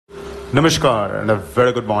Namaskar and a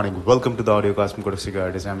very good morning. Welcome to the audio cast from Kotak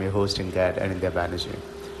Securities. I'm your host in CAD, Anindya Banerjee.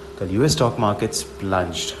 The US stock markets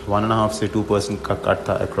plunged 1.5 से 2% का cut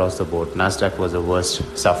था across the board. Nasdaq was the worst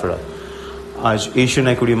sufferer. आज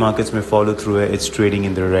Asian equity markets में follow through है. It's trading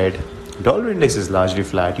in the red. Dollar index is largely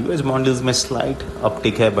flat. US bond yields में slight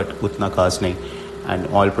uptick है but उतना खास नहीं.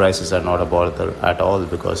 And oil prices are not a bother at all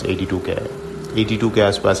because 82 के 82 के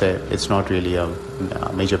आसपास है. It's not really a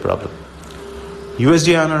major problem.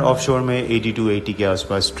 USDINR offshore में 82-80 के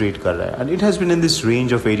आसपास ट्रेड कर रहा है and it has been in this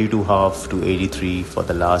range of 82.5 to 83 for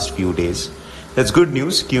the last few days. That's good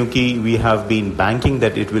news क्योंकि we have been banking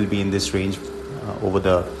that it will be in this range over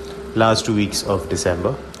the last 2 weeks of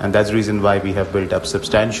December, and that's the reason why we have built up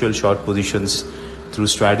substantial short positions through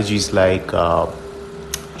strategies like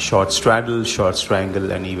short straddle, short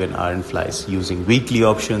strangle, and even iron flies, using weekly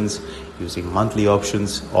options, using monthly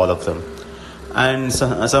options, all of them. And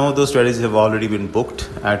some of those strategies have already been booked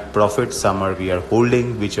at profit. Some are we are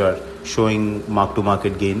holding, which are showing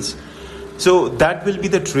mark-to-market gains. So that will be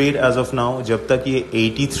the trade as of now. जब तक ये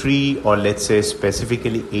 83 और let's say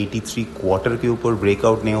specifically 83 quarter के ऊपर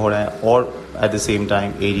breakout नहीं हो रहा है और at the same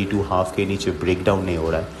time 82 half के नीचे breakdown नहीं हो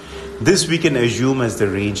रहा है. This we can assume as the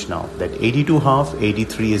range now. That 82 half,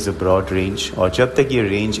 83 is a broad range. और जब तक ये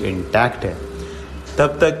range intact है,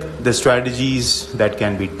 तब तक the strategies that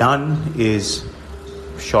can be done is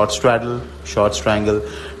short straddle, short strangle.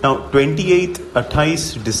 Now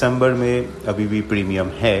 28 December में अभी भी premium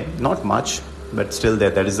है, not much, but still there.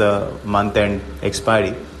 That is a month end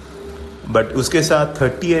expiry. But उसके साथ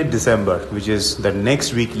 30 December, which is the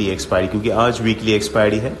next weekly expiry, क्योंकि आज weekly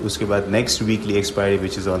expiry है, उसके बाद next weekly expiry,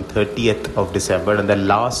 which is on 30th of December, and the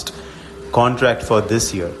last contract for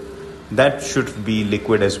this year. That should be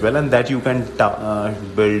liquid as well, and that you can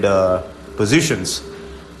build positions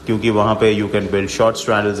क्योंकि वहाँ पे you can build short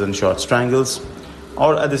straddles and short strangles,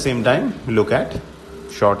 और at the same time look at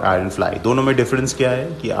short iron fly. दोनों में difference क्या है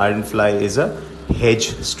कि iron fly is a hedge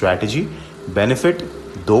strategy. Benefit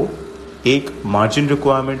दो, एक margin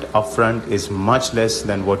requirement upfront is much less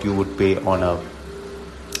than what you would pay on a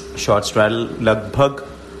short straddle, लगभग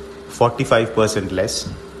 45% less,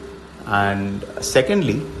 and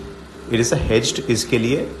secondly it is a hedged इसके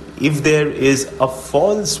लिए if there is a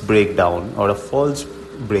false breakdown or a false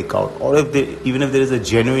breakout, or even if there is a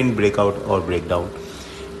genuine breakout or breakdown,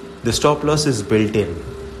 the stop loss is built in,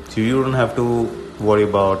 so you don't have to worry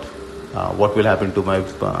about what will happen to my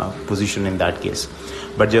position in that case.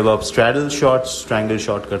 But जब आप straddle short, strangle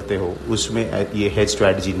short करते हो, उसमें ये hedge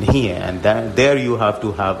strategy नहीं है, and there you have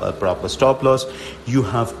to have a proper stop loss. You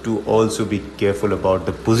have to also be careful about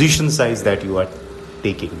the position size that you are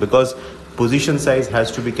taking, because position size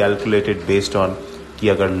has to be calculated based on कि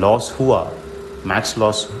अगर loss हुआ, max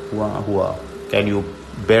loss हुआ, can you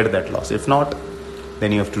bear that loss? If not,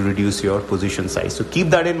 then you have to reduce your position size. So keep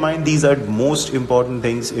that in mind. These are most important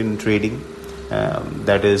things in trading.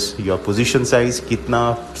 That is your position size, कितना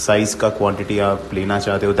size का quantity आप लेना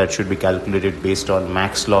चाहते हो, that should be calculated based on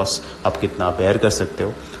max loss, आप कितना bear कर सकते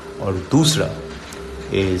हो. और दूसरा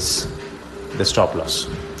is the stop loss,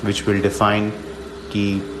 which will define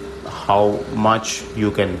कि how much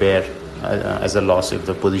you can bear as a loss if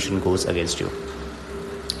the position goes against you.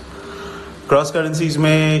 Cross currencies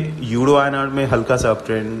में euro INR में हल्का सा अप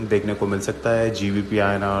ट्रेंड देखने को मिल सकता है. GBP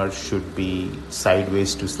INR should be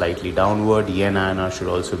sideways to slightly downward. Yen INR should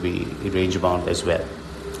also be range bound as well.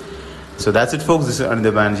 So that's it, folks. This is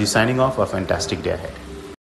Anindya Banerjee signing off. A fantastic day ahead.